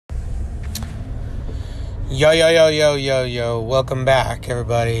Yo, yo, yo, yo, yo, yo. Welcome back,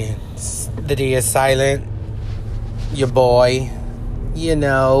 everybody. The D is silent. Your boy. You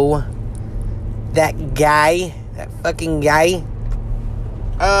know. That guy. That fucking guy.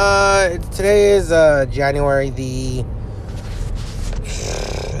 Today is, January the... I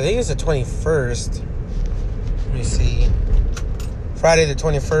think it's the 21st. Let me see. Friday the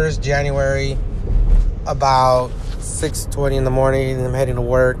 21st, January. About 6:20 in the morning. I'm heading to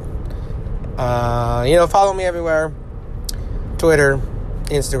work. Follow me everywhere. Twitter,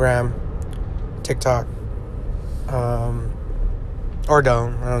 Instagram, TikTok. Or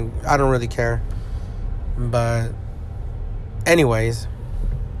don't. I don't really care. But anyways,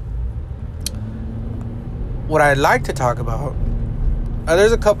 what I'd like to talk about,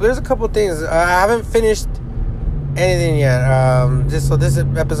 there's a couple things. I haven't finished anything yet. This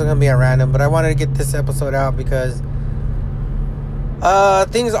episode gonna be at random, but I wanted to get this episode out because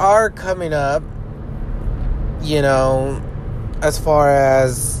things are coming up, as far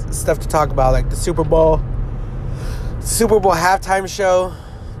as stuff to talk about, like the Super Bowl halftime show,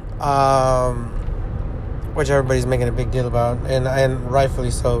 which everybody's making a big deal about, and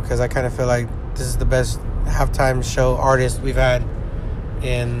rightfully so, because I kind of feel like this is the best halftime show artist we've had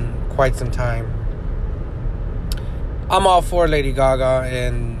in quite some time. I'm all for Lady Gaga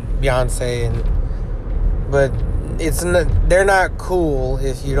and Beyonce, but they're not cool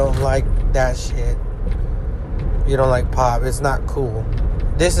if you don't like that shit. You don't like pop. It's not cool.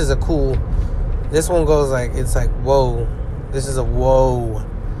 This one goes it's like, whoa. This is a whoa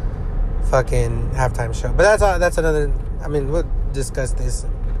fucking halftime show. But that's another, we'll discuss this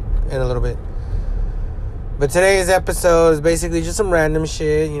in a little bit. But today's episode is basically just some random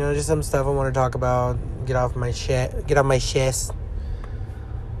shit, just some stuff I want to talk about, get off my chest.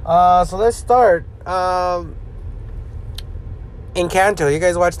 So let's start. Encanto. You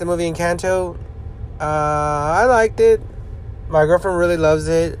guys watched the movie Encanto? I liked it. My girlfriend really loves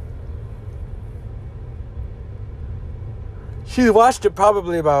it. She's watched it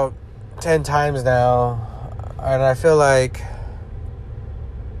probably about 10 times now. And I feel like...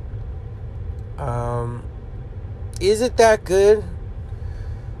 is it that good?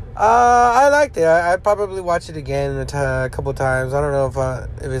 I liked it. I'd probably watch it again a couple times. I don't know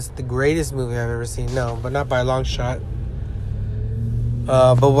if it's the greatest movie I've ever seen. No, but not by a long shot.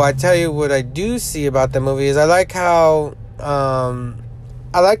 But what I do see about the movie is I like how...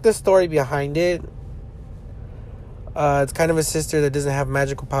 I like the story behind it. It's kind of a sister that doesn't have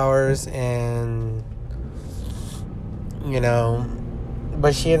magical powers, and...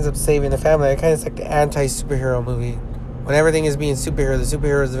 but she ends up saving the family. It kind of is like the anti-superhero movie. When everything is being superhero, the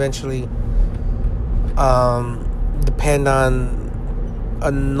superheroes eventually depend on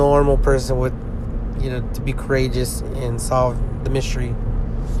a normal person to be courageous and solve the mystery.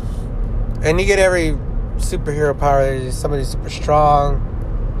 And you get every superhero power. There's somebody super strong.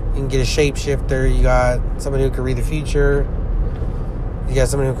 You can get a shapeshifter. You got somebody who can read the future. You got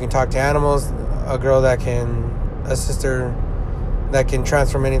somebody who can talk to animals. A sister that can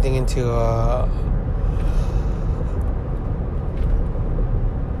transform anything into a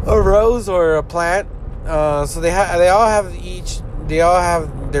rose or a plant. So they all have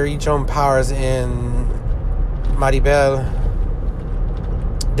their each own powers. And Maribel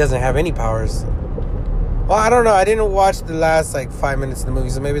doesn't have any powers. Well, I don't know. I didn't watch the last 5 minutes of the movie,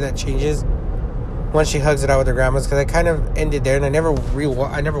 so maybe that changes once she hugs it out with her grandmas, because I kind of ended there and I never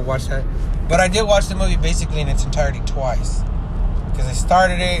watched that. But I did watch the movie basically in its entirety twice, because I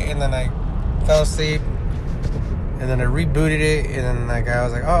started it and then I fell asleep and then I rebooted it and then I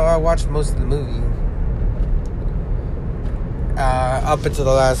was like, oh, I watched most of the movie up until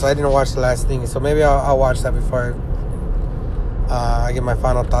the last. So I didn't watch the last thing, so maybe I'll watch that before I get my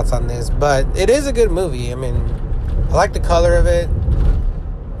final thoughts on this. But it is a good movie. I like the color of it.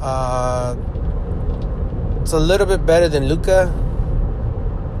 It's a little bit better than Luca.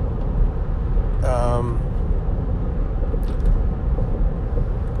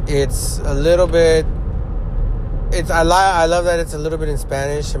 It's a little bit. I love that it's a little bit in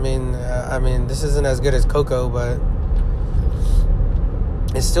Spanish. This isn't as good as Coco, but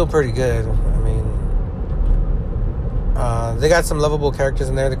it's still pretty good. They got some lovable characters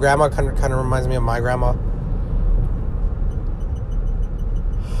in there. The grandma kind of reminds me of my grandma.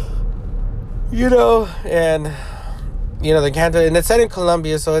 And the Encanto, and it's set in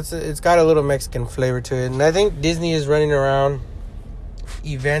Colombia, so it's got a little Mexican flavor to it. And I think Disney is running around,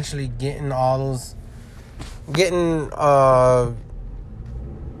 eventually getting a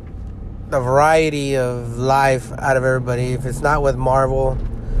variety of life out of everybody. If it's not with Marvel,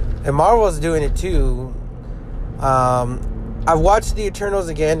 and Marvel's doing it too. I've watched the Eternals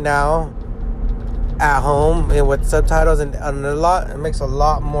again now, at home and with subtitles, and it makes a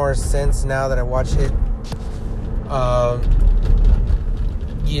lot more sense now that I watch it.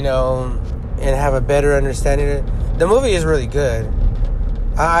 You know, and have a better understanding of it. The movie is really good.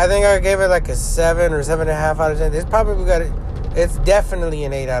 I think I gave it like a 7 or 7.5 out of 10. It's definitely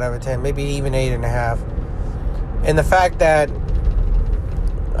an 8 out of 10, maybe even 8.5. And the fact that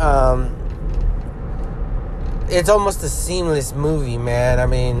it's almost a seamless movie, man. I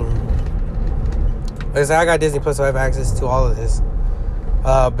mean, like I said, I got Disney Plus, so I have access to all of this.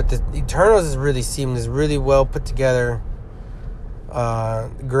 But the Eternals is really seamless, really well put together.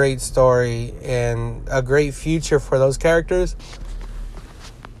 Great story and a great future for those characters.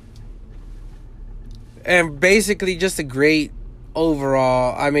 And basically just a great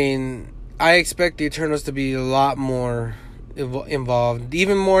overall. I mean, I expect the Eternals to be a lot more involved,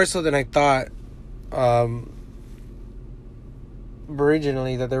 even more so than I thought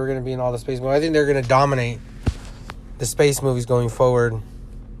originally that they were going to be in all the space movies. I think they're going to dominate the space movies going forward.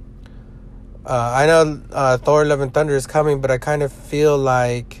 I know Thor: Love and Thunder is coming, but I kind of feel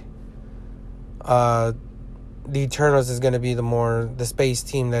like the Eternals is going to be the space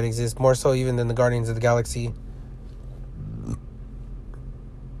team that exists, more so even than the Guardians of the Galaxy.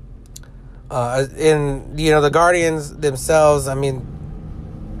 And, you know, the Guardians themselves, I mean,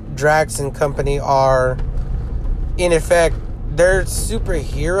 Drax and company are, in effect, they're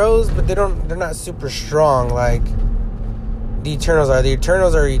superheroes, but they're not super strong like the Eternals are. The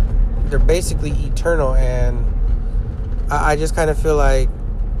Eternals they're basically eternal, and I just kind of feel like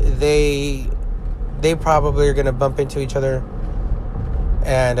they probably are going to bump into each other,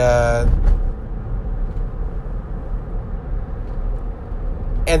 and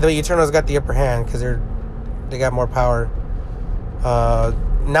the Eternals got the upper hand because they got more power. Now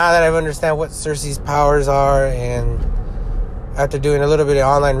that I understand what Cersei's powers are, and after doing a little bit of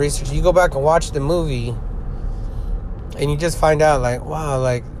online research, you go back and watch the movie, and you just find out, like, wow,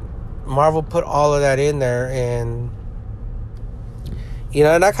 like, Marvel put all of that in there, and, you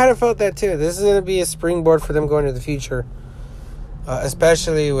know, and I kind of felt that too. This is going to be a springboard for them going to the future,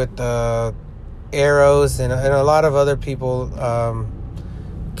 especially with Arrows and a lot of other people,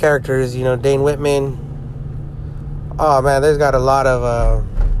 characters, you know, Dane Whitman. Oh man, there's got a lot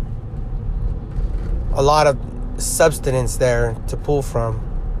of substance there to pull from,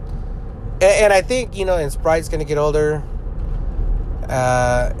 and I think, you know, and Sprite's gonna get older,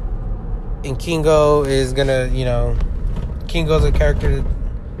 and Kingo is gonna, you know, Kingo's a character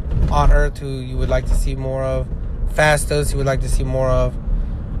on Earth who you would like to see more of. Phastos you would like to see more of.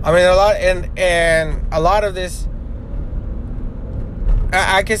 I mean, a lot of this,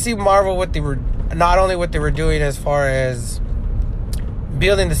 I can see Marvel not only what they were doing as far as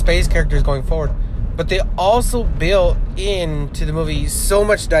building the space characters going forward, but they also built into the movie so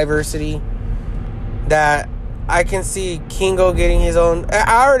much diversity that I can see Kingo getting his own.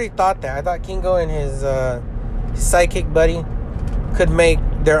 I already thought that. I thought Kingo and his sidekick buddy could make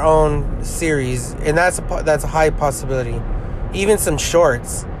their own series, and that's a high possibility. Even some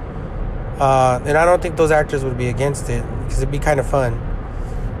shorts, and I don't think those actors would be against it because it'd be kind of fun.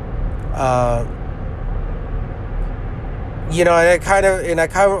 You know, and I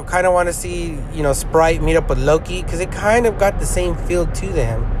kind of want to see, you know, Sprite meet up with Loki, because it kind of got the same feel to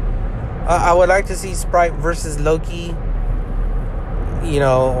them. I would like to see Sprite versus Loki, you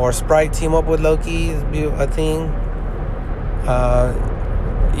know, or Sprite team up with Loki, be a thing.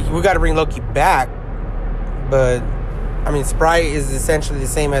 We got to bring Loki back, but I mean, Sprite is essentially the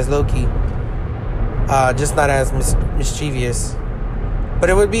same as Loki, just not as mischievous. But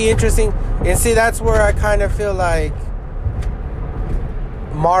it would be interesting, and see, that's where I kind of feel like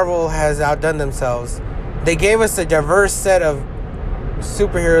Marvel has outdone themselves. They gave us a diverse set of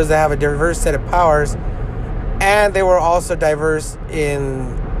superheroes that have a diverse set of powers, and they were also diverse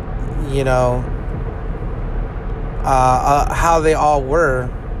in, you know, how they all were.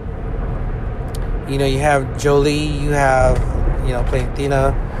 You know, you have Jolie, you have, you know, playing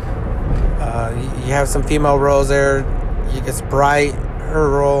Athena, you have some female roles there. You get Sprite, her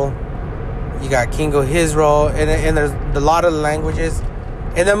role, you got Kingo, his role, and there's a lot of languages.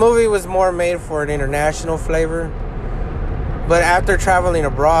 And the movie was more made for an international flavor. But after traveling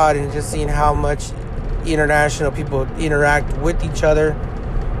abroad and just seeing how much international people interact with each other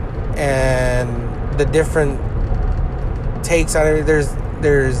and the different takes on it,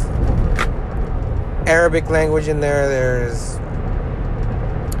 there's Arabic language in there,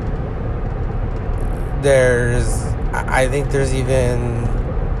 I think there's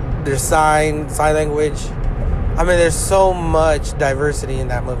sign language. I mean, there's so much diversity in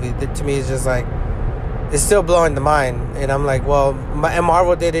that movie that to me is just like, it's still blowing the mind. And I'm like, well, and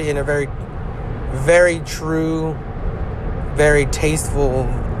Marvel did it in a very very true, very tasteful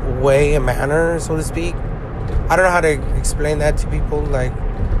way and manner, so to speak. I don't know how to explain that to people. Like,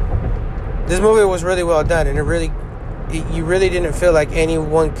 this movie was really well done, and you really didn't feel like any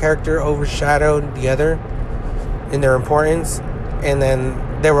one character overshadowed the other in their importance, and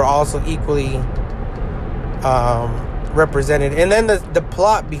then they were also equally represented. And then the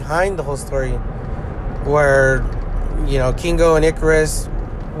plot behind the whole story, where, you know, Kingo and Icarus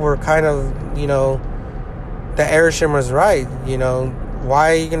were kind of, you know, the Arishem was right. You know,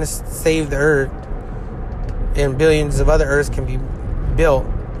 why are you going to save the Earth and billions of other Earths can be built?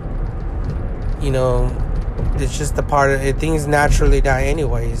 You know, it's just a part of it. Things naturally die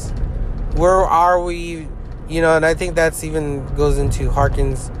anyways. Where are we? You know, and I think that's even goes into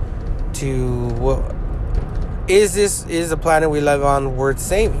harkens to what is the planet we live on worth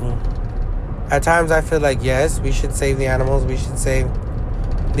saving? At times I feel like, yes, we should save the animals, we should save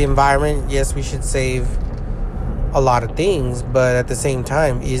the environment, yes, we should save a lot of things, but at the same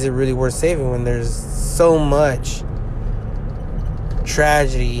time, is it really worth saving when there's so much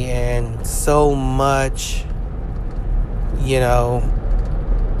tragedy and so much, you know,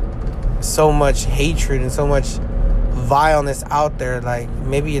 so much hatred and so much vileness out there? Like,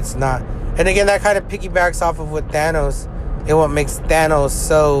 maybe it's not. And again, that kind of piggybacks off of what Thanos, and what makes Thanos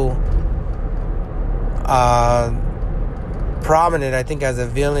so prominent, I think, as a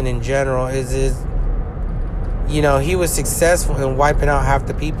villain in general, is you know, he was successful in wiping out half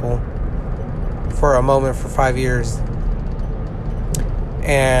the people for a moment for 5 years.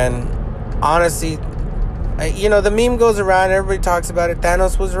 And honestly, you know, the meme goes around, everybody talks about it.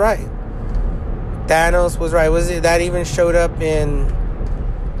 Thanos was right. Thanos was right. Was it that even showed up in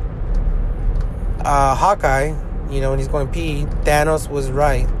Hawkeye? You know, when he's going pee, Thanos was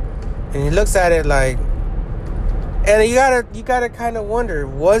right. And he looks at it like, and you gotta kind of wonder,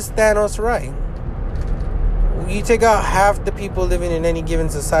 was Thanos right? You take out half the people living in any given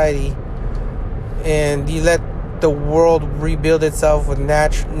society, and you let the world rebuild itself with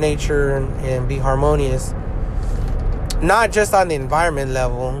nature and be harmonious. Not just on the environment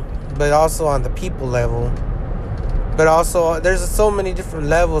level, but also on the people level. But also, there's so many different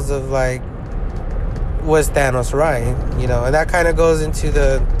levels of, like, was Thanos right? You know, and that kind of goes into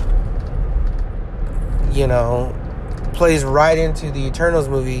the, you know, plays right into the Eternals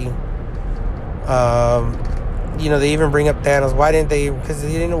movie. You know, they even bring up Thanos. Why didn't they? Because they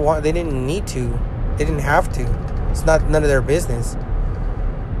didn't need to. They didn't have to. It's none of their business.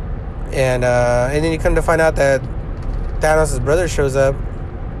 And then you come to find out that Thanos' brother shows up,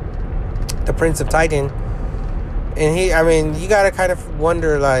 the Prince of Titan, and you gotta kind of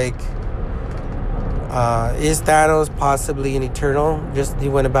wonder, like, is Thanos possibly an Eternal? Just he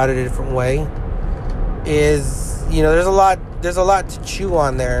went about it a different way. You know, there's a lot to chew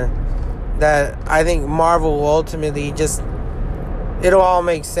on there that I think Marvel will ultimately it'll all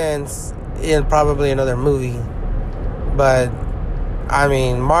make sense in probably another movie. But I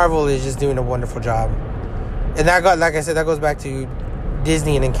mean, Marvel is just doing a wonderful job. And like I said, that goes back to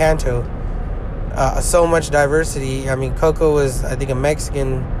Disney and Encanto. So much diversity. I mean, Coco was, I think, a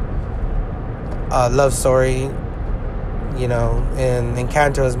Mexican love story, you know, and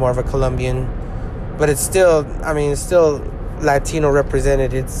Encanto is more of a Colombian. But it's still Latino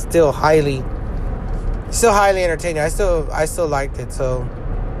represented. It's still highly entertaining. I still liked it. So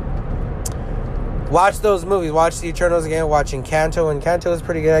watch those movies. Watch the Eternals again. Watch Encanto. Encanto is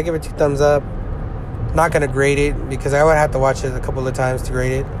pretty good. I give it 2 thumbs up. Not gonna grade it because I would have to watch it a couple of times to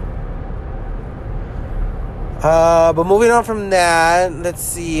grade it. But moving on from that, let's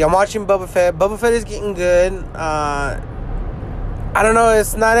see. I'm watching Boba Fett. Boba Fett is getting good. I don't know.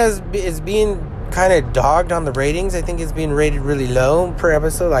 It's being kind of dogged on the ratings. I think it's being rated really low per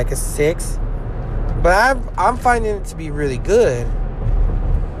episode, like a 6. But I'm finding it to be really good.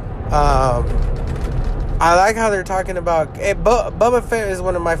 I like how they're talking about. Boba Fett is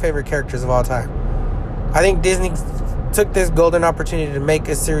one of my favorite characters of all time. I think Disney took this golden opportunity to make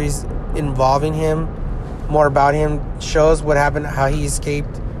a series involving him, more about him, shows what happened, how he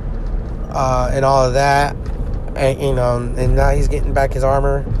escaped, and all of that, and, you know, and now he's getting back his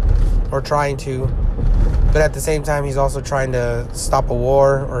armor, or trying to, but at the same time he's also trying to stop a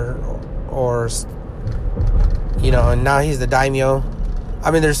war, or you know, and now he's the daimyo.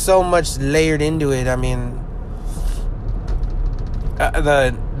 I mean, there's so much layered into it. I mean,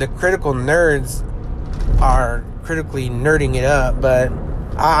 the critical nerds are critically nerding it up, but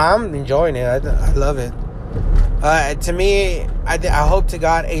I'm enjoying it. I love it. To me, I hope to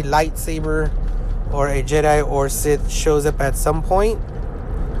God a lightsaber or a Jedi or Sith shows up at some point.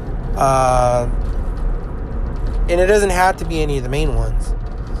 And it doesn't have to be any of the main ones.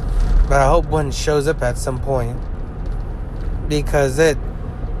 but I hope one shows up at some point, because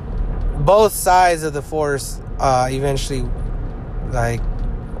both sides of the Force eventually like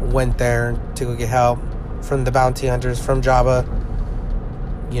went there to go get help from the bounty hunters, from Jabba,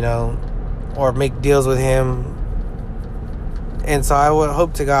 or make deals with him. And so I would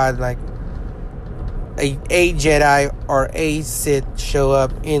hope to God like a Jedi or a Sith show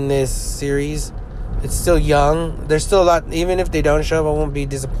up in this series. It's still young. There's still a lot. Even if they don't show up, I won't be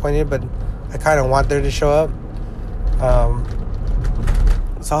disappointed, but I kind of want there to show up.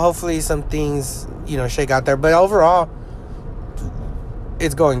 So hopefully some things, shake out there. But overall,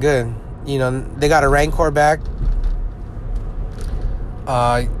 it's going good. They got a Rancor back.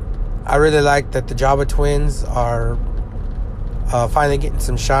 I really like that the Jabba twins are finally getting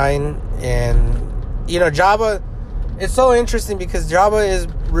some shine. And, Jabba, it's so interesting because Jabba is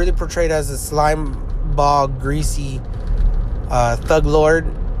really portrayed as a slime ball, greasy thug lord.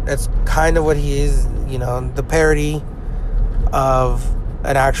 That's kind of what he is, the parody of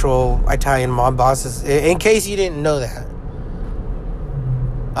an actual Italian mob boss. In case you didn't know that.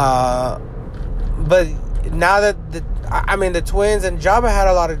 But now that the twins and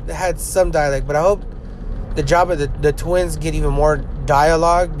Jabba had some dialect, but I hope the twins get even more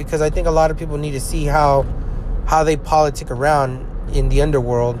dialogue, because I think a lot of people need to see how they politic around in the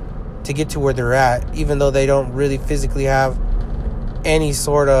underworld to get to where they're at, even though they don't really physically have any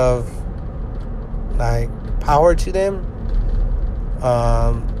sort of like power to them.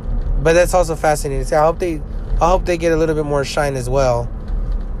 But that's also fascinating to see. I hope they get a little bit more shine as well.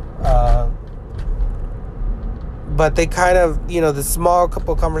 But they kind of, the small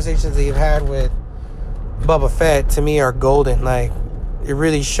couple conversations they've had with Boba Fett, to me, are golden. Like, it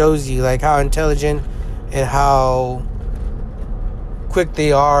really shows you like how intelligent and how quick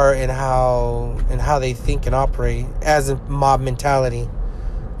they are, and how they think and operate as a mob mentality.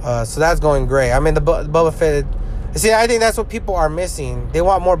 So that's going great. I mean, the Boba Fett. See, I think that's what people are missing. They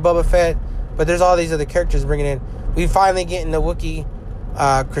want more Boba Fett, but there's all these other characters bringing in. We finally getting the Wookiee,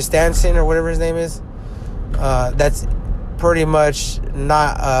 Christensen or whatever his name is. That's pretty much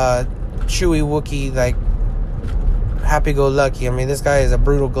not a Chewie Wookiee, like happy-go-lucky. I mean, this guy is a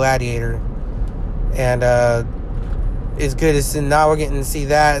brutal gladiator, and it's good to see. Now we're getting to see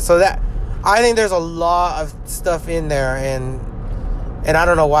that. So that, I think there's a lot of stuff in there, and I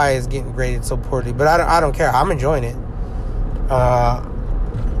don't know why it's getting graded so poorly, but I don't care. I'm enjoying it.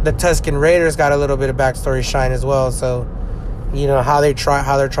 The Tusken Raiders got a little bit of backstory shine as well. So, how their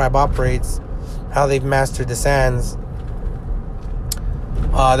tribe operates, how they've mastered the sands.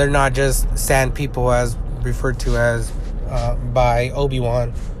 They're not just sand people as referred to as by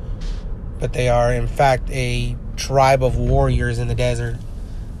Obi-Wan, but they are in fact a tribe of warriors in the desert.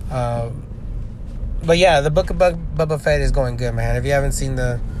 But yeah, the Book of Boba Fett is going good, man. If you haven't seen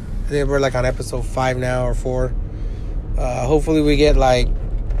we're like on episode 5 now, or 4. Hopefully we get like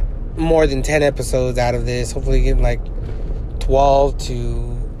more than 10 episodes out of this. Hopefully we get like 12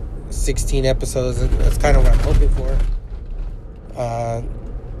 to 16 episodes. That's kind of what I'm hoping for.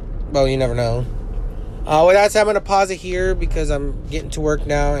 Well, you never know. With that said, I'm going to pause it here because I'm getting to work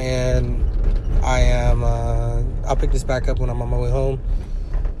now, and I'll pick this back up when I'm on my way home.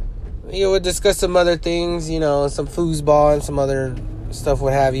 We'll discuss some other things, some foosball and some other stuff,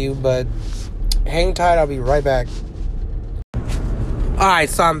 what have you. But hang tight, I'll be right back. Alright,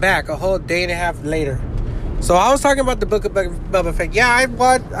 so I'm back a whole day and a half later. So I was talking about the Book of Boba Fett. Yeah,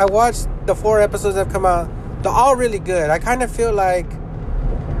 I watched the 4 episodes that have come out. They're all really good. I kind of feel like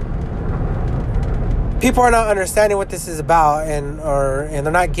people are not understanding what this is about, and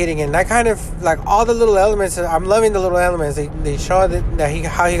they're not getting it. And I kind of like all the little elements. I'm loving the little elements. They show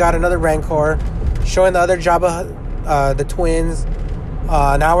how he got another Rancor, showing the other Jabba, the twins.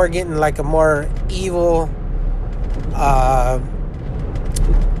 Now we're getting like a more evil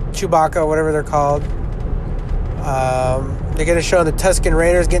Chewbacca, whatever they're called. They're gonna show the Tusken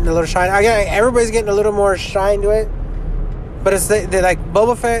Raiders getting a little shine. Everybody's getting a little more shine to it, but they're like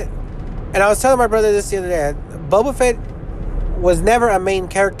Boba Fett. And I was telling my brother this the other day. Boba Fett was never a main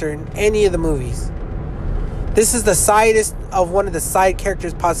character in any of the movies. This is the sidest of one of the side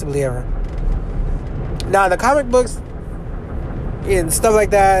characters possibly ever. Now, in the comic books and stuff like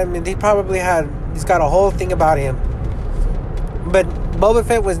that, I mean, he's got a whole thing about him. But Boba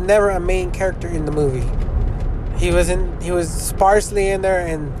Fett was never a main character in the movie. He was sparsely in there,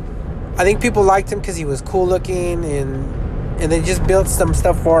 and I think people liked him because he was cool looking, and they just built some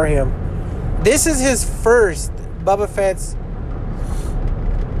stuff for him. This is Boba Fett's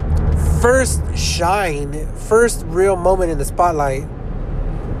first shine, first real moment in the spotlight.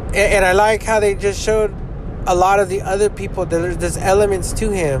 And I like how they just showed a lot of the other people. There's elements to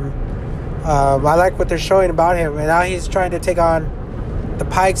him I like what they're showing about him, and now he's trying to take on the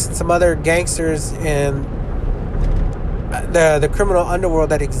Pikes and some other gangsters in the criminal underworld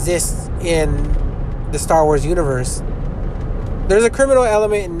that exists in the Star Wars universe. There's a criminal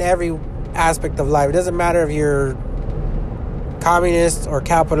element in every aspect of life. It doesn't matter if you're communist or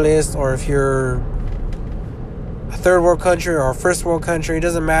capitalist, or if you're a third world country or a first world country. It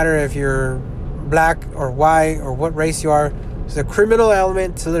doesn't matter if you're black or white or what race you are. There's a criminal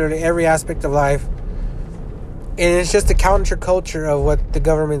element to literally every aspect of life. And it's just a counterculture of what the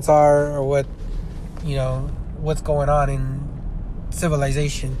governments are, or what, what's going on in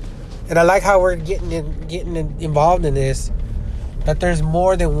civilization. And I like how we're getting involved in this, that there's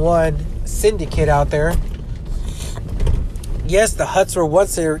more than one syndicate out there. Yes, the Hutts were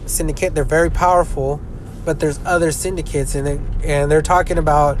once a syndicate. They're very powerful, but there's other syndicates in it, and they're talking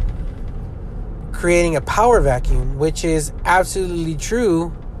about creating a power vacuum, which is absolutely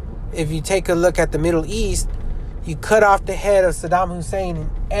true. If you take a look at the Middle East, you cut off the head of Saddam Hussein, and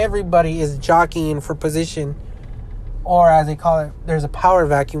everybody is jockeying for position, or as they call it, there's a power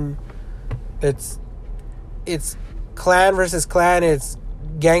vacuum. It's clan versus clan. It's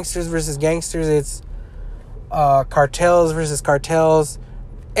gangsters versus gangsters. It's cartels versus cartels.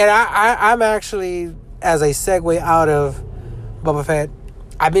 And I'm actually, as a segue out of Boba Fett,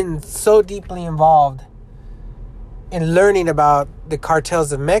 I've been so deeply involved in learning about the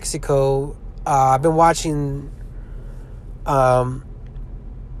cartels of Mexico. I've been watching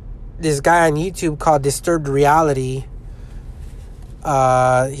this guy on YouTube called Disturbed Reality.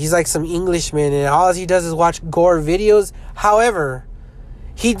 He's like some Englishman, and all he does is watch gore videos. However,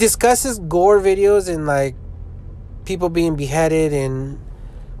 he discusses gore videos and like people being beheaded and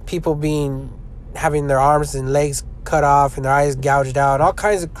people having their arms and legs cut off and their eyes gouged out, all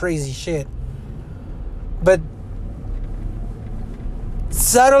kinds of crazy shit. But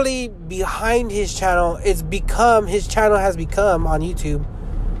subtly behind his channel, his channel has become on YouTube,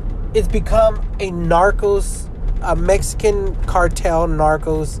 it's become a Mexican cartel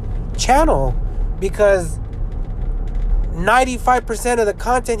narcos channel, because 95% of the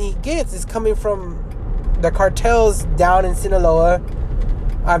content he gets is coming from the cartels down in Sinaloa.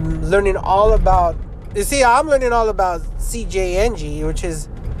 I'm learning all about CJNG, which is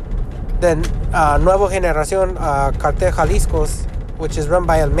the Nuevo Generación Cartel Jaliscos, which is run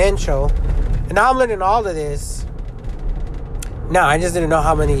by El Mencho. And now I'm learning all of this. Now, I just didn't know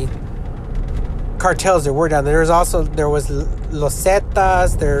how many cartels there were down there. There was Los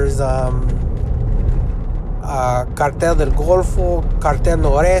Zetas, there's Cartel del Golfo, Cartel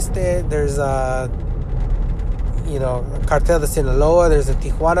Noreste, there's Cartel de Sinaloa, there's a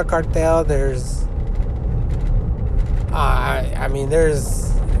Tijuana cartel, there's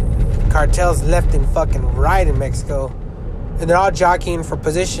there's cartels left and fucking right in Mexico, and they're all jockeying for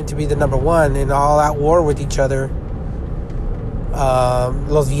position to be the number one, and all at war with each other.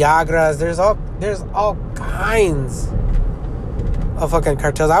 Los Viagras, there's all kinds of fucking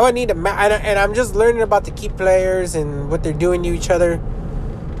cartels. I would need to and I'm just learning about the key players and what they're doing to each other.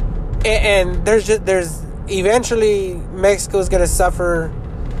 And there's eventually Mexico's gonna suffer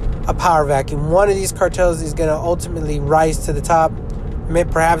a power vacuum. One of these cartels is gonna ultimately rise to the top,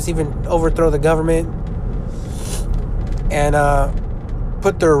 perhaps even overthrow the government and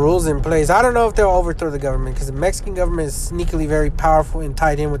put their rules in place. I don't know if they'll overthrow the government, because the Mexican government is sneakily very powerful and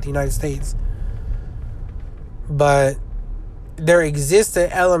tied in with the United States. But there exists an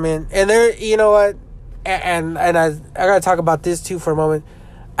element, and there, you know what, and I gotta talk about this too for a moment.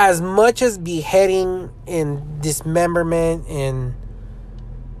 As much as beheading and dismemberment and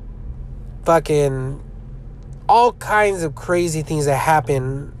fucking all kinds of crazy things that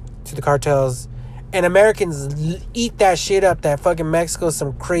happen to the cartels, and Americans eat that shit up, that fucking Mexico's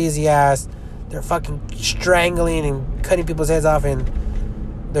some crazy ass, they're fucking strangling and cutting people's heads off and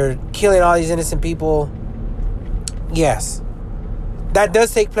they're killing all these innocent people. Yes, that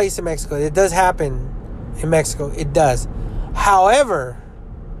does take place in Mexico. It does happen in Mexico. It does. However,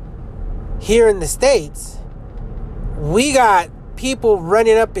 here in the States, we got people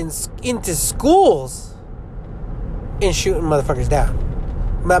running up into schools and shooting motherfuckers down.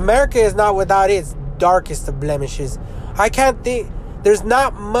 America is not without its darkest of blemishes. I can't think, there's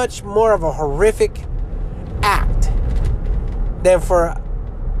not much more of a horrific act than for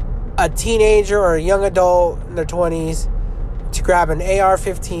a teenager or a young adult in their 20s to grab an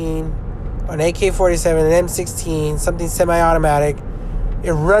AR-15, an AK-47, an M16, something semi-automatic,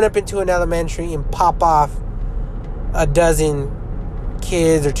 and run up into an elementary and pop off a dozen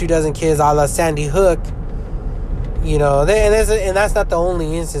kids or 24 kids, a la Sandy Hook. You know, and that's not the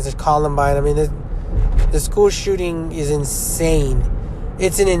only instance of Columbine. I mean, the school shooting is insane.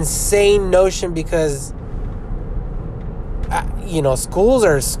 It's an insane notion because, schools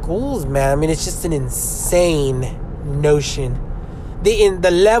are schools, man. I mean, it's just an insane notion.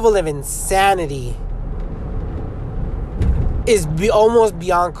 The level of insanity is almost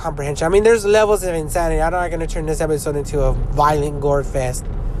beyond comprehension. I mean, there's levels of insanity. I'm not going to turn this episode into a violent gore fest.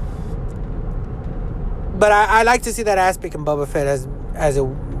 But I like to see that aspect in Boba Fett as a,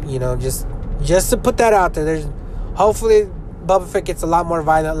 just to put that out there. There's hopefully Boba Fett gets a lot more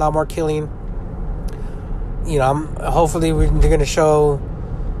violent, a lot more killing. Hopefully they're going to show.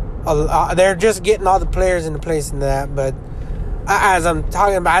 They're just getting all the players into place in that. But as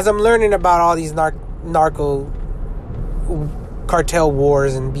I'm learning about all these narco cartel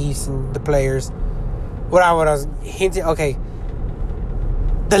wars and beefs and the players, what I was hinting, okay,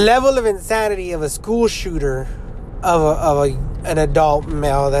 the level of insanity of a school shooter of an adult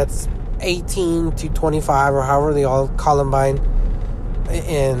male that's 18 to 25 or however they all Columbine,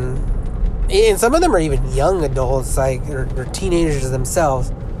 and some of them are even young adults, like they're teenagers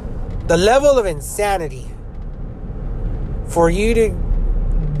themselves. The level of insanity for you to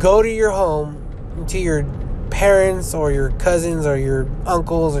go to your home, to your parents or your cousins or your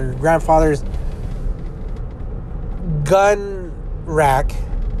uncles or your grandfather's gun rack,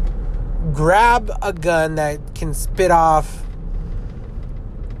 grab a gun that can spit off,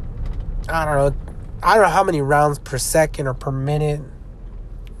 I don't know how many rounds per second or per minute,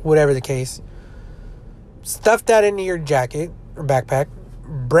 whatever the case. Stuff that into your jacket or backpack.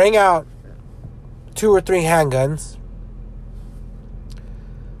 Bring out 2 or 3 handguns.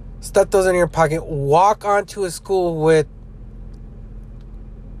 Stuff those in your pocket. Walk onto a school with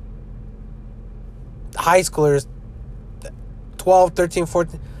high schoolers, 12, 13,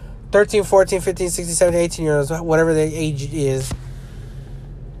 14, 15, 16, 17, 18 years old, whatever their age is,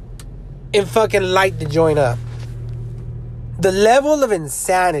 and fucking light the joint up. The level of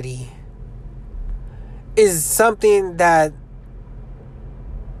insanity is something that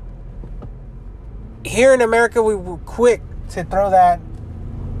here in America we were quick to throw that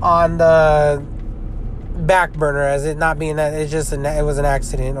on the back burner as it not being that it was an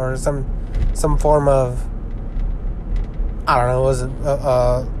accident or some form of, I don't know, it was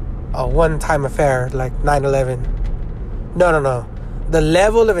a one-time affair like 9/11. No. The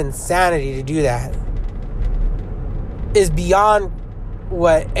level of insanity to do that is beyond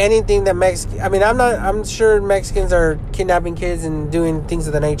what anything that I mean, I'm sure Mexicans are kidnapping kids and doing things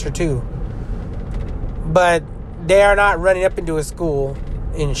of the nature too. But they are not running up into a school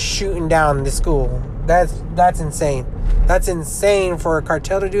and shooting down the school. That's insane. That's insane for a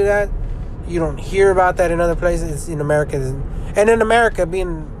cartel to do that. You don't hear about that in other places in America. And in America,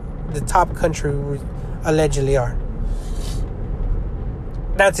 being the top country we allegedly are.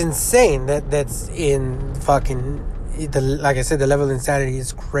 That's insane. That's in fucking... like I said, the level of insanity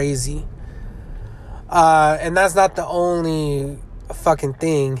is crazy. And that's not the only fucking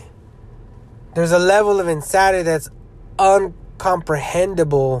thing. There's a level of insanity that's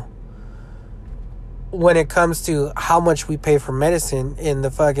uncomprehendable when it comes to how much we pay for medicine in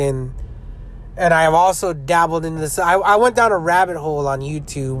the fucking... And I have also dabbled into this. I went down a rabbit hole on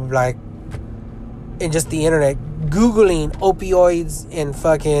YouTube, like, in just the internet, Googling opioids and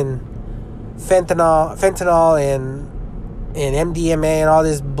fucking fentanyl and MDMA and all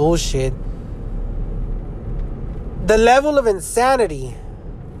this bullshit. The level of insanity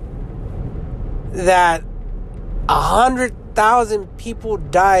that 100,000 people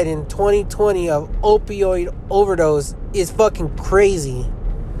died in 2020 of opioid overdose is fucking crazy.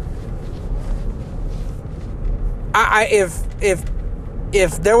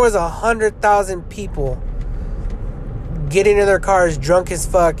 If there was 100,000 people getting in their cars drunk as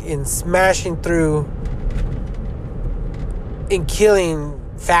fuck and smashing through and killing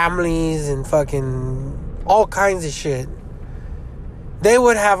families and fucking all kinds of shit, they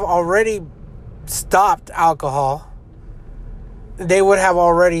would have already stopped alcohol. They would have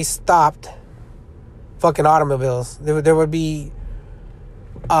already stopped fucking automobiles. There would be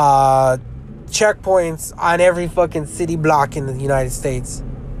checkpoints on every fucking city block in the United States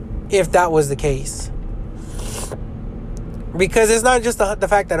if that was the case. Because it's not just the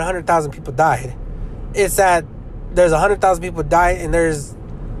fact that 100,000 people died. It's that there's 100,000 people died and there's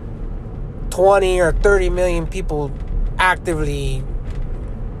 20 or 30 million people actively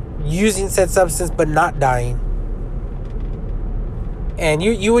using said substance but not dying. And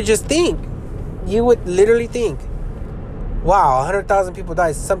you would just think, you would literally think, wow, 100,000 people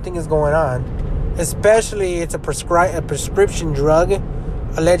died, something is going on. Especially it's a prescription drug,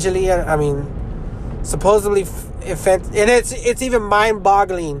 allegedly. I mean, supposedly, and it's even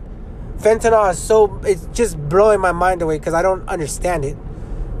mind-boggling. Fentanyl is it's just blowing my mind away because I don't understand it.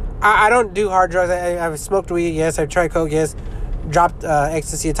 I don't do hard drugs. I've smoked weed, yes. I've tried coke, yes. Dropped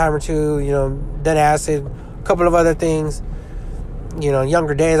ecstasy a time or two, you know, done acid, a couple of other things. You know,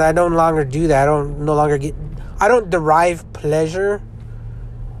 younger days, I no longer do that. I don't derive pleasure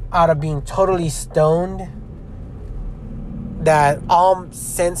out of being totally stoned. That all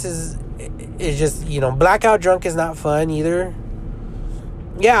senses is just, you know, blackout drunk is not fun either.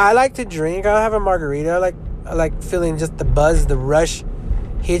 Yeah, I like to drink. I'll have a margarita. I like feeling just the buzz, the rush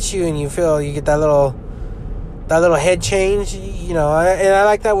hits you, and you get that little head change, you know. And I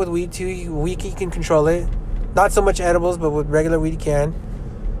like that with weed too. Weed, you can control it. Not so much edibles, but with regular weed you can.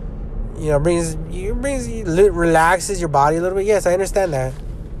 You know, relaxes your body a little bit. Yes, I understand that.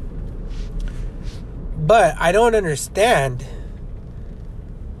 But I don't understand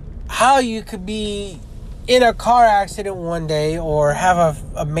how you could be in a car accident one day, or have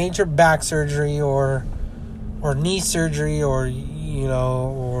a major back surgery or knee surgery, or, you know,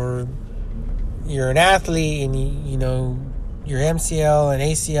 or you're an athlete and you know your MCL and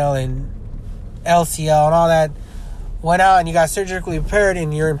ACL and LCL and all that went out and you got surgically repaired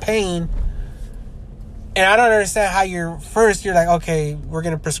and you're in pain. And I don't understand how you're like, okay, we're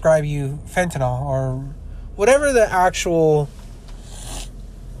going to prescribe you fentanyl or whatever the actual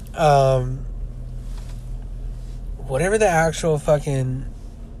fucking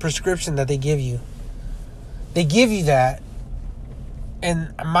prescription that they give you. They give you that.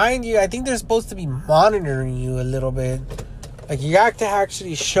 And mind you, I think they're supposed to be monitoring you a little bit. Like, you have to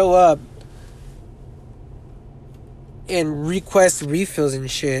actually show up and request refills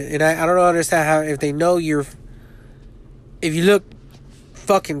and shit. And I don't understand how, if they know if you look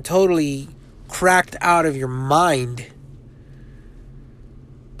fucking totally cracked out of your mind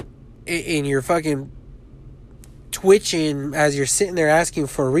and you're fucking twitching as you're sitting there asking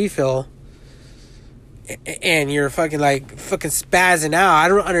for a refill, and you're fucking spazzing out, I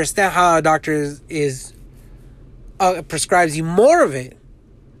don't understand how a doctor prescribes you more of it.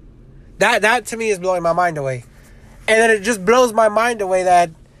 That to me is blowing my mind away. And then it just blows my mind away that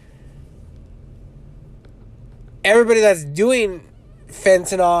everybody that's doing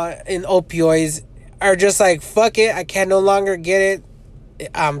fentanyl and opioids are just like, fuck it, I can no longer get it.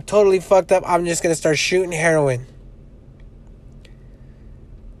 I'm totally fucked up. I'm just going to start shooting heroin.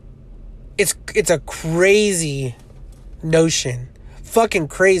 It's a crazy notion. Fucking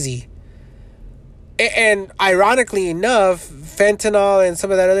crazy. And ironically enough, fentanyl and some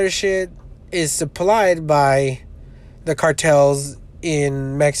of that other shit is supplied by the cartels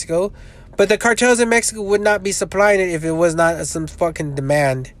in Mexico. But the cartels in Mexico would not be supplying it if it was not some fucking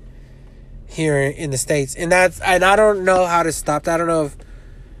demand here in the States. And I don't know how to stop that. I don't know if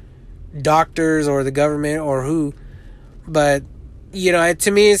doctors or the government or who. But, you know, to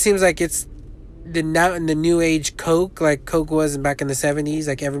me it seems like it's the new age Coke, like Coke was back in the 70s.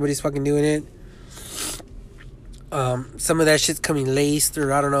 Like, everybody's fucking doing it. Some of that shit's coming laced,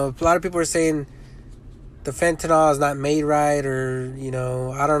 or I don't know. A lot of people are saying the fentanyl is not made right, or, you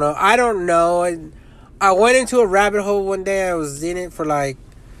know, I don't know. I went into a rabbit hole one day. I was in it for like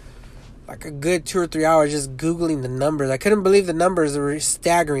a good 2 or 3 hours just Googling the numbers. I couldn't believe the numbers. They were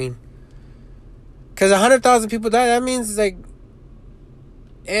staggering. Because 100,000 people died. That means, like,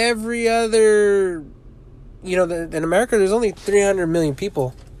 every other, you know, in America there's only 300 million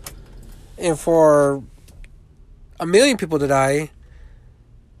people, and for 1 million people to die,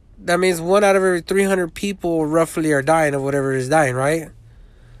 that means 1 out of every 300 people roughly are dying of whatever is dying, right?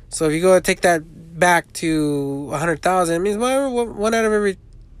 So if you go and take that back to 100,000, it means 1 out of every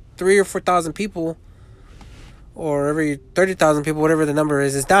 3,000 or 4,000 people, or every 30,000 people, whatever the number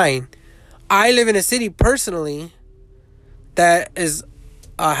is dying. I live in a city personally that has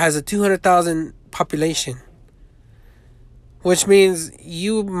a 200,000 population, which means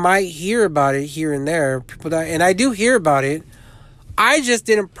you might hear about it here and there. People die, and I do hear about it. I just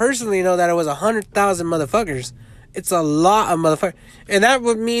didn't personally know that it was 100,000 motherfuckers. It's a lot of motherfuckers, and that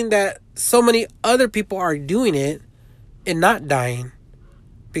would mean that so many other people are doing it and not dying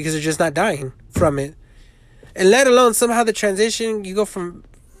because they're just not dying from it. And let alone somehow the transition, you go from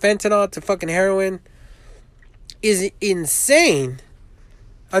fentanyl to fucking heroin, is insane.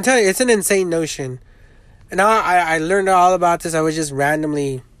 I'm telling you, it's an insane notion. And now I learned all about this. I was just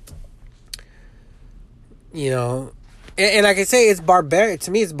randomly, you know, and like I say, it's barbaric.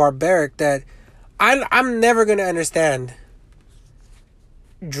 To me, it's barbaric that I'm never going to understand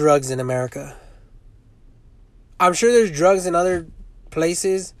drugs in America. I'm sure there's drugs in other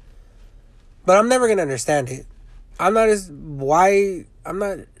places, but I'm never going to understand it. I'm not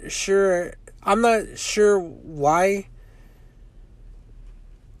sure why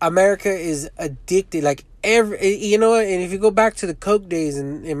America is addicted. Like, You know what? And if you go back to the coke days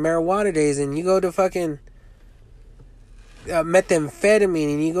and marijuana days, and you go to fucking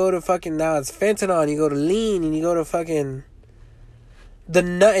methamphetamine, and you go to fucking, now it's fentanyl, and you go to lean, and you go to fucking the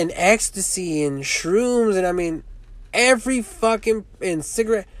nut and ecstasy and shrooms, and I mean, every fucking, and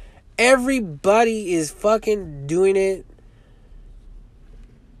cigarette, everybody is fucking doing it.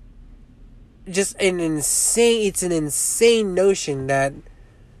 Just it's an insane notion that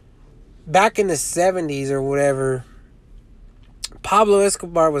back in the 70s or whatever, Pablo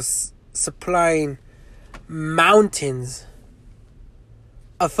Escobar was supplying mountains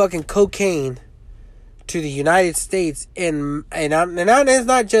of fucking cocaine to the United States, and it's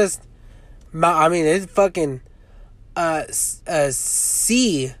not just, I mean, it's fucking a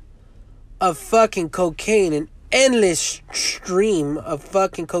sea of fucking cocaine, an endless stream of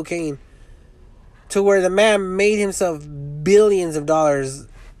fucking cocaine, to where the man made himself billions of dollars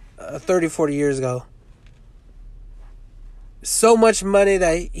 30, 40 years ago. So much money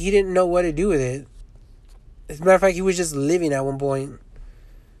that he didn't know what to do with it. As a matter of fact, he was just living at one point,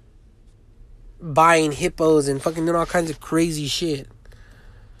 buying hippos and fucking doing all kinds of crazy shit.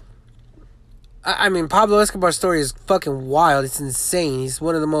 I mean, Pablo Escobar's story is fucking wild. It's insane. He's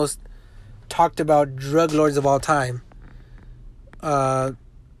one of the most talked about drug lords of all time.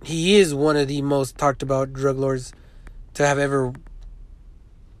 He is one of the most talked about drug lords to have ever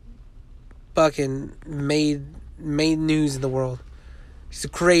fucking made news in the world. He's a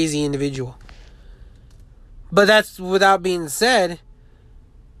crazy individual. But that's without being said,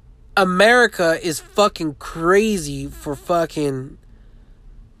 America is fucking crazy for fucking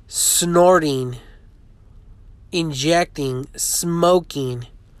snorting, injecting, smoking,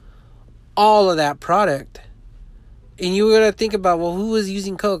 all of that product. And you gotta think about, well, who was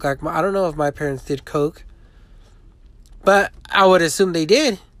using coke? Like, I don't know if my parents did coke, but I would assume they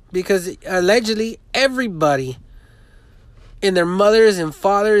did, because allegedly everybody, and their mothers and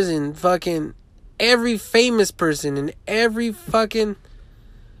fathers and fucking every famous person and every fucking,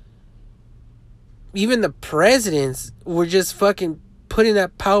 even the presidents were just fucking putting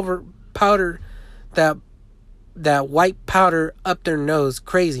that powder, that white powder up their nose.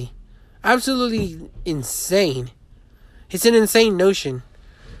 Crazy. Absolutely insane. It's an insane notion.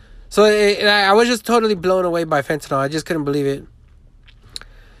 So I was just totally blown away by fentanyl. I just couldn't believe it.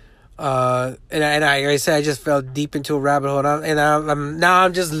 And I said, I just fell deep into a rabbit hole.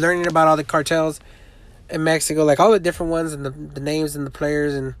 I'm just learning about all the cartels in Mexico, like all the different ones, and the names and the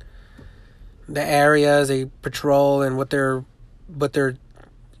players and the areas they patrol and what their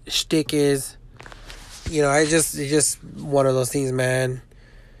shtick is. You know, it's just one of those things, man.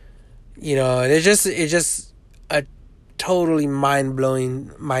 You know, it's just a totally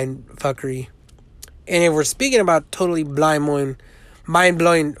mind-blowing fuckery. And if we're speaking about totally mind-blowing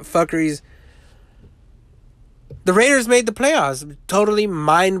fuckeries, the Raiders made the playoffs. Totally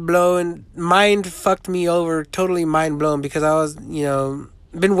mind-blowing. Mind fucked me over. Totally mind-blown, because I was,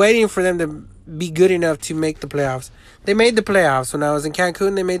 been waiting for them to be good enough to make the playoffs. They made the playoffs. When I was in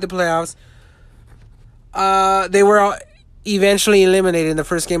Cancun, they made the playoffs. They were eventually eliminated in the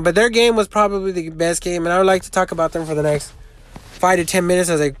first game, but their game was probably the best game, and I would like to talk about them for the next 5 to 10 minutes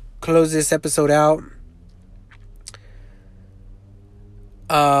as I close this episode out.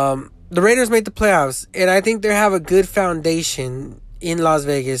 The Raiders made the playoffs, and I think they have a good foundation in Las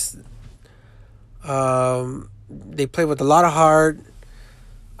Vegas. They played with a lot of heart.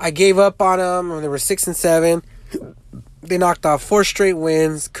 I gave up on them when they were 6-7. They knocked off 4 straight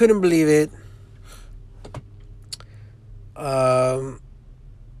wins. Couldn't believe it.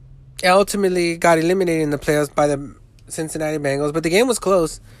 Ultimately got eliminated in the playoffs by the Cincinnati Bengals, but the game was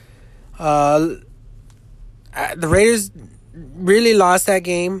close. The Raiders really lost that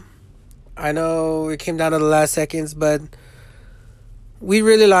game. I know it came down to the last seconds, but we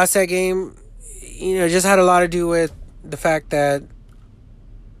really lost that game. It just had a lot to do with the fact that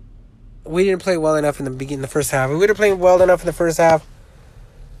we didn't play well enough in the first half. If we would have played well enough in the first half,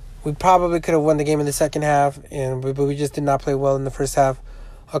 we probably could have won the game in the second half, but we just did not play well in the first half.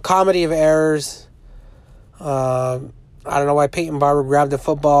 A comedy of errors. I don't know why Peyton Barber grabbed the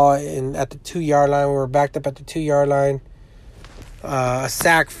football at the 2-yard line. We were backed up at the 2-yard line. A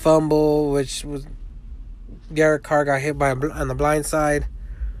sack fumble, which was Derek Carr got hit on the blind side.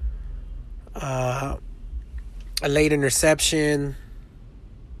 A late interception.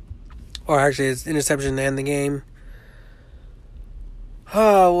 Or actually, it's interception to end the game.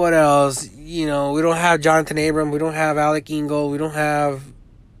 Oh, what else? We don't have Jonathan Abram. We don't have Alec Ingold. We don't have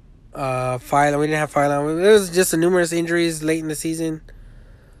Phylon. We didn't have Phylon. There was just numerous injuries late in the season.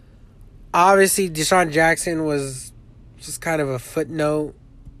 Obviously, Deshaun Jackson was just kind of a footnote.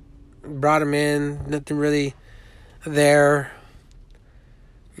 Brought him in. Nothing really there.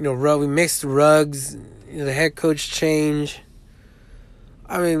 We mixed rugs. The head coach change.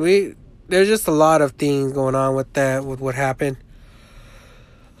 I mean, there's just a lot of things going on with that, with what happened.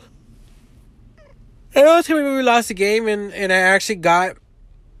 And ultimately, we lost the game, and I actually got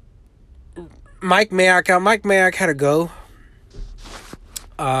Mike Mayock out. Mike Mayock had to go.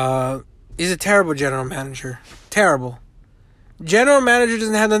 He's a terrible general manager. Terrible. General manager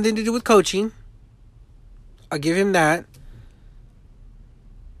doesn't have nothing to do with coaching. I'll give him that.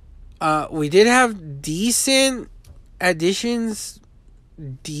 We did have decent additions.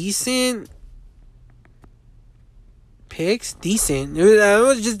 Decent picks. Decent. It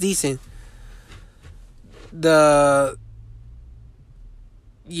was just decent. All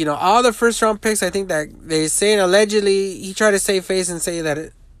the first round picks, I think that they're saying allegedly, he tried to save face and say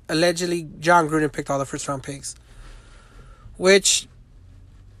that allegedly John Gruden picked all the first round picks. Which,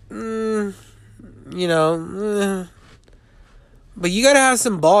 but you gotta have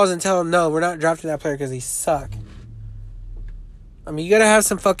some balls and tell them, no, we're not drafting that player because he suck. I mean, you gotta have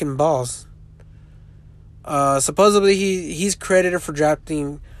some fucking balls. Supposedly he's credited for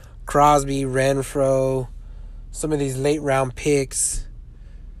drafting Crosby, Renfroe, some of these late round picks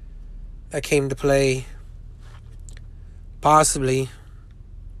that came to play. Possibly.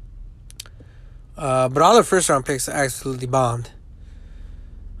 But all the first round picks absolutely bombed.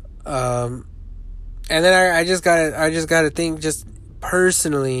 And then I just gotta think, just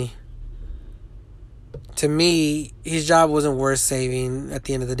personally, to me, his job wasn't worth saving at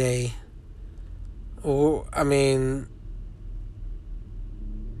the end of the day. I mean,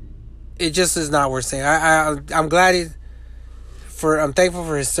 it just is not worth saying. I'm glad I'm thankful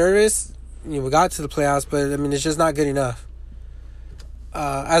for his service. We got to the playoffs, but I mean, it's just not good enough.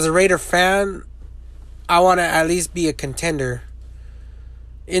 As a Raider fan, I want to at least be a contender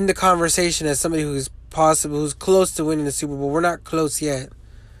in the conversation as somebody who's close to winning the Super Bowl. We're not close yet,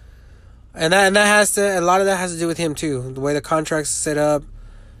 and a lot of that has to do with him too. The way the contract's set up,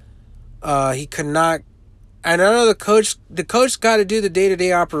 he could not. And I know the coach got to do the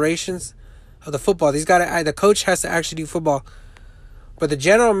day-to-day operations of the football. The coach has to actually do football. But the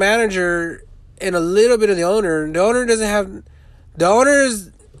general manager and a little bit of the owner doesn't have... The owners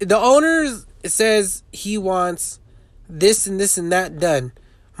says he wants this and this and that done.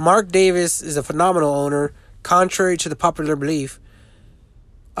 Mark Davis is a phenomenal owner, contrary to the popular belief.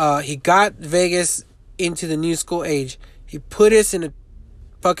 He got Vegas into the new school age. He put us in a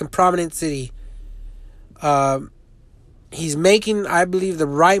fucking prominent city. He's making, I believe, the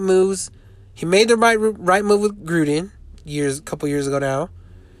right moves. He made the right move with Gruden a couple years ago now.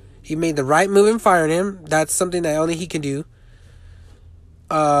 He made the right move in firing him. That's something that only he can do.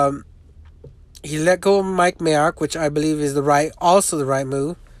 He let go of Mike Mayock, which I believe is the right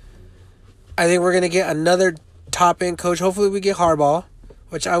move. I think we're going to get another top-end coach. Hopefully we get Harbaugh,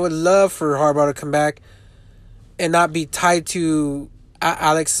 which I would love for Harbaugh to come back and not be tied to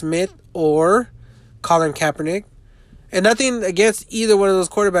Alex Smith or Colin Kaepernick. And nothing against either one of those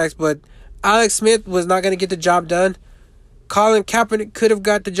quarterbacks, but Alex Smith was not going to get the job done. Colin Kaepernick could have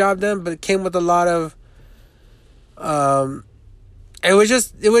got the job done, but it came with a lot of... It was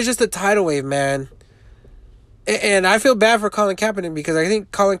just a tidal wave, man. And I feel bad for Colin Kaepernick because I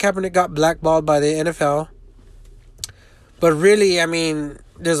think Colin Kaepernick got blackballed by the NFL. But really, I mean,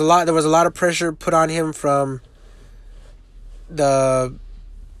 there was a lot of pressure put on him from the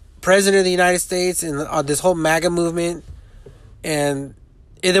President of the United States and this whole MAGA movement. And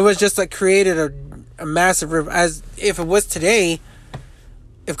it was just created a massive... As if it was today,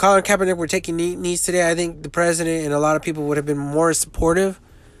 if Colin Kaepernick were taking knees today, I think the president and a lot of people would have been more supportive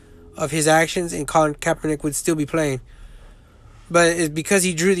of his actions, and Colin Kaepernick would still be playing. But it's because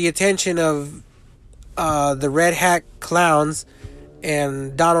he drew the attention of the red hat clowns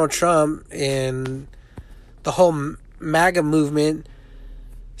and Donald Trump and the whole MAGA movement.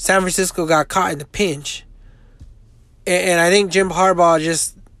 San Francisco got caught in the pinch. And I think Jim Harbaugh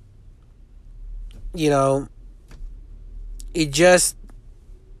just, he had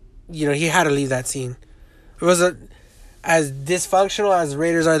to leave that scene. It was as dysfunctional as the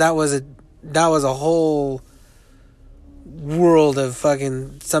Raiders are, that was a whole world of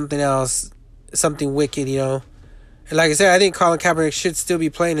fucking something else, something wicked, And like I said, I think Colin Kaepernick should still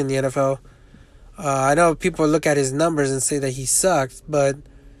be playing in the NFL. I know people look at his numbers and say that he sucks, but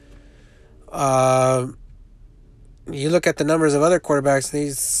you look at the numbers of other quarterbacks and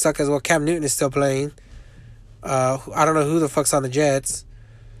they suck as well. Cam Newton is still playing. I don't know who the fuck's on the Jets.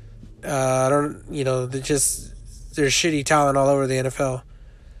 There's shitty talent all over the NFL.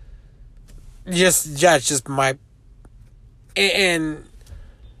 Just my... And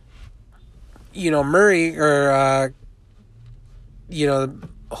Murray or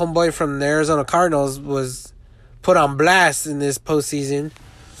homeboy from the Arizona Cardinals was put on blast in this postseason.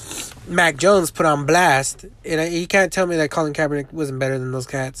 Mac Jones put on blast, and you can't tell me that Colin Kaepernick wasn't better than those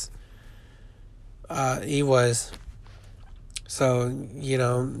cats. He was. So,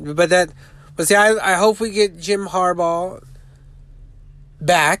 but see, I hope we get Jim Harbaugh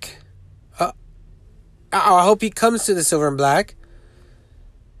back. I hope he comes to the Silver and Black.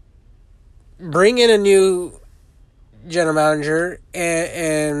 Bring in a new general manager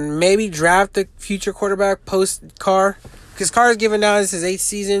and maybe draft a future quarterback post Carr. Because Carr is given now, this is his 8th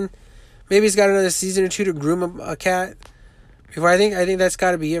season. Maybe he's got another season or two to groom a cat. Before I think that's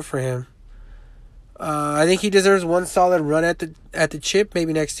got to be it for him. I think he deserves one solid run at the chip,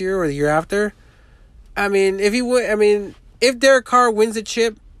 maybe next year or the year after. If Derek Carr wins the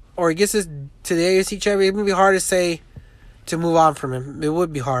chip or he gets us to the AFC Championship, it would be hard to move on from him. It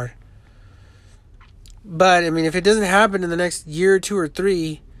would be hard. But if it doesn't happen in the next year or 2 or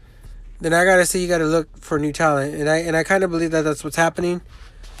 3, then I gotta say you gotta look for new talent, and I kind of believe that that's what's happening.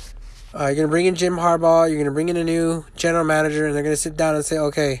 You're gonna bring in Jim Harbaugh, you're gonna bring in a new general manager, and they're gonna sit down and say,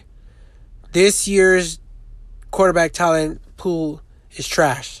 okay, this year's quarterback talent pool is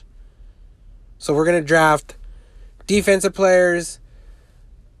trash. So we're gonna draft defensive players.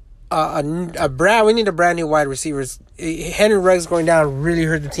 We need a brand new wide receivers. Henry Ruggs going down really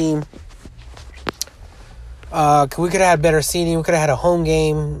hurt the team. We could have had better seating. We could have had a home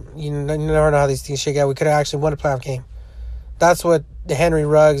game. You never know how these things shake out. We could have actually won a playoff game. That's what the Henry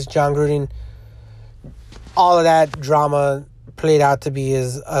Ruggs, John Gruden, all of that drama played out to be,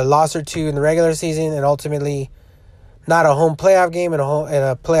 is a loss or two in the regular season and ultimately not a home playoff game and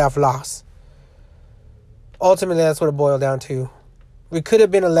a playoff loss. Ultimately, that's what it boiled down to. We could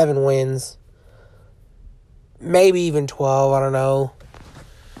have been 11 wins. Maybe even 12. I don't know.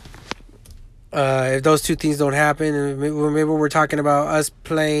 If those two things don't happen, maybe we're talking about us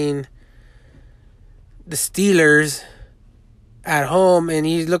playing the Steelers at home, and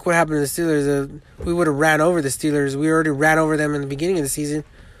you look what happened to the Steelers. We would have ran over the Steelers. We already ran over them in the beginning of the season.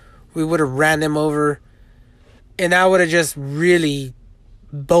 We would have ran them over, and that would have just really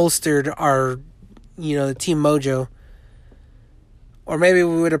bolstered our, the team mojo. Or maybe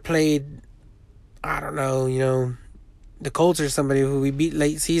we would have played, I don't know, the Colts or somebody who we beat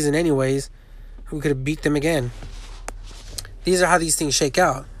late season anyways. We could have beat them again. These are how these things shake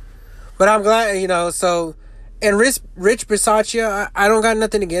out. But I'm glad, and Rich Bisaccia, I don't got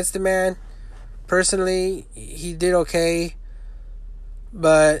nothing against the man. Personally, he did okay.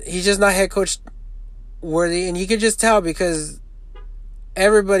 But he's just not head coach worthy. And you could just tell because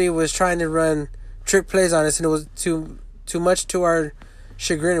everybody was trying to run trick plays on us, and it was too much to our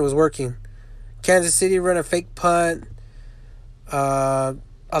chagrin. It was working. Kansas City run a fake punt.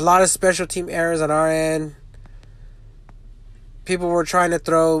 A lot of special team errors on our end. People were trying to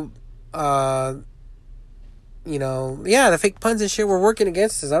throw, the fake punts and shit were working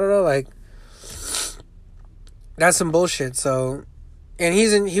against us. I don't know, that's some bullshit. So, and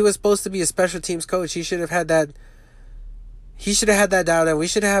he was supposed to be a special teams coach. He should have had that. He should have had that dialed in. We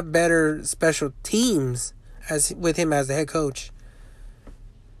should have better special teams with him as the head coach.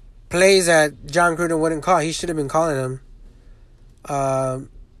 Plays that John Gruden wouldn't call, he should have been calling them.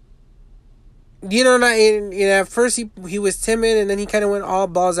 At first he was timid, and then he kind of went all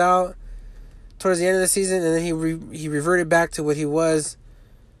balls out towards the end of the season, and then he reverted back to what he was,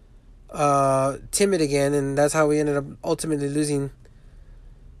 timid again, and that's how we ended up ultimately losing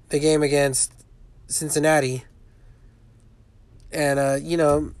the game against Cincinnati. And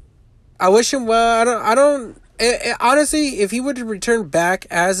I wish him well. Honestly, if he would return back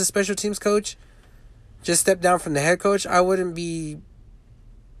as a special teams coach, just step down from the head coach, I wouldn't be.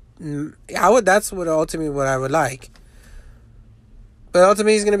 That's what I would like. But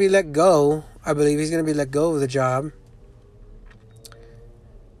ultimately, he's going to be let go. I believe he's going to be let go of the job.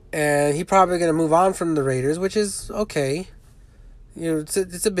 And he's probably going to move on from the Raiders, which is okay.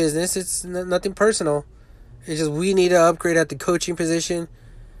 It's a business. It's nothing personal. It's just we need to upgrade at the coaching position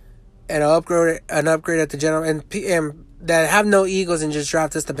and an upgrade at the general, and that have no egos and just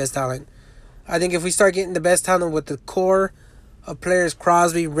draft us the best talent. I think if we start getting the best talent with the core of players,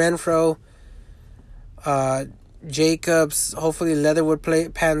 Crosby, Renfro, Jacobs, hopefully Leatherwood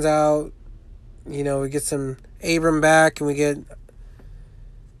pans out. We get some Abram back, and we get,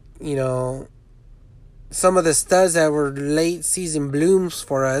 some of the studs that were late season blooms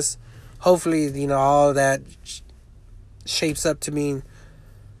for us. Hopefully, all of that shapes up to mean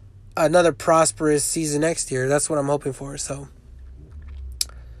another prosperous season next year. That's what I'm hoping for. So,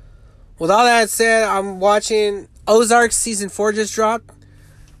 with all that said, I'm watching Ozark season 4 just dropped.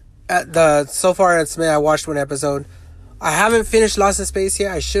 So far at Smith, I watched one episode. I haven't finished Lost in Space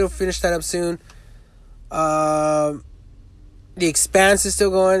yet. I should have finished that up soon. The Expanse is still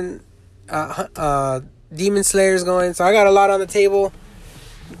going. Demon Slayer is going. So I got a lot on the table,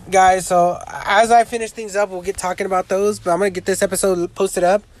 guys. So as I finish things up, we'll get talking about those. But I'm going to get this episode posted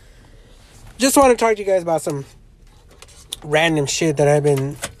up. Just want to talk to you guys about some random shit that I've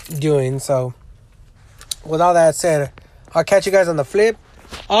been doing. So with all that said, I'll catch you guys on the flip.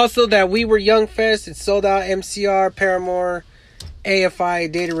 Also, that We Were Young Fest, it's sold out. MCR, Paramore, AFI,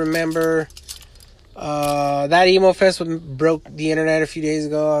 Day to Remember. That emo fest broke the internet a few days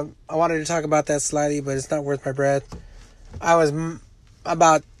ago. I wanted to talk about that slightly, but it's not worth my breath. I was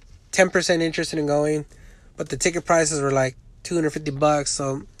about 10% interested in going, but the ticket prices were like $250.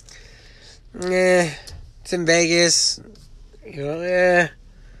 So, it's in Vegas.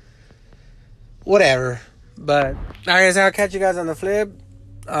 Whatever. But alright, so I'll catch you guys on the flip.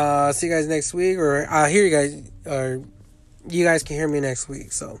 See you guys next week, or I'll hear you guys, or you guys can hear me next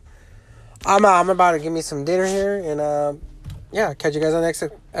week. So I'm about to give me some dinner here, and catch you guys on the next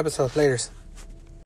episode. Laters.